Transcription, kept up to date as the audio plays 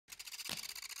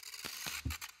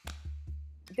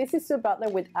This is Sue Butler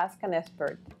with Ask an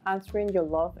Expert, answering your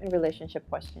love and relationship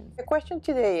questions. The question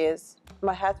today is,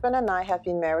 my husband and I have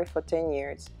been married for 10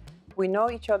 years. We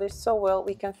know each other so well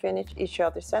we can finish each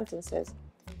other's sentences.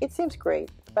 It seems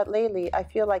great, but lately I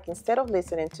feel like instead of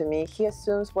listening to me, he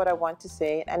assumes what I want to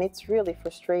say, and it's really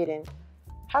frustrating.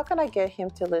 How can I get him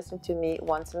to listen to me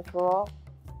once and for all?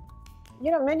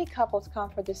 Many couples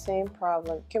come for the same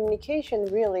problem. Communication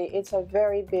really is a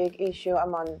very big issue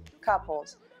among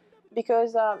couples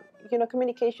because,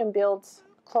 communication builds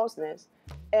closeness.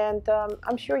 And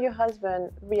I'm sure your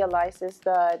husband realizes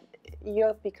that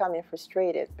you're becoming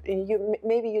frustrated.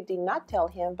 Maybe you did not tell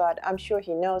him, but I'm sure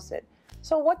he knows it.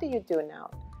 So what do you do now?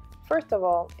 First of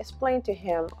all, explain to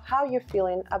him how you're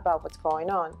feeling about what's going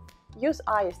on. Use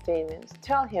I statements.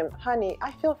 Tell him, honey,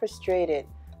 I feel frustrated.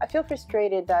 I feel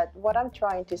frustrated that what I'm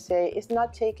trying to say is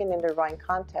not taken in the right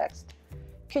context.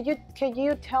 Could you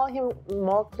tell him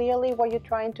more clearly what you're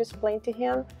trying to explain to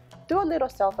him? Do a little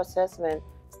self-assessment.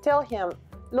 Tell him,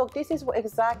 look, this is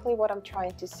exactly what I'm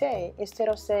trying to say, instead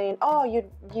of saying, oh,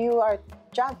 you are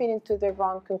jumping into the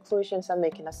wrong conclusions and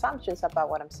making assumptions about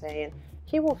what I'm saying.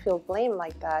 He will feel blamed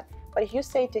like that. But if you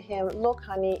say to him, look,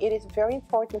 honey, it is very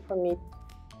important for me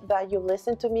that you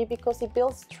listen to me because it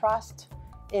builds trust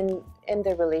in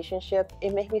the relationship.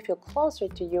 It makes me feel closer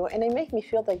to you, and it makes me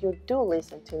feel that you do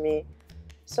listen to me.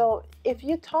 So if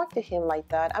you talk to him like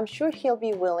that, I'm sure he'll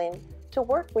be willing to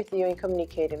work with you in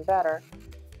communicating better.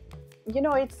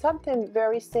 It's something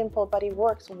very simple, but it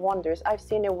works wonders. I've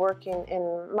seen it working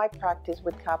in my practice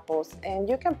with couples, and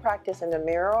you can practice in the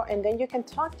mirror and then you can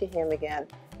talk to him again,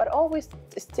 but always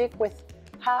stick with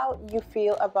how you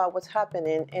feel about what's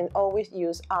happening and always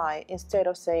use I instead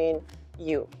of saying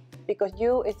you, because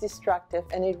you is destructive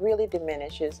and it really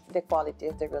diminishes the quality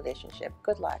of the relationship.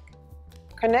 Good luck.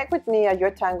 Connect with me at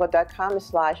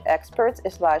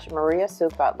YourTango.com/experts/Maria Sue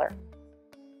Butler.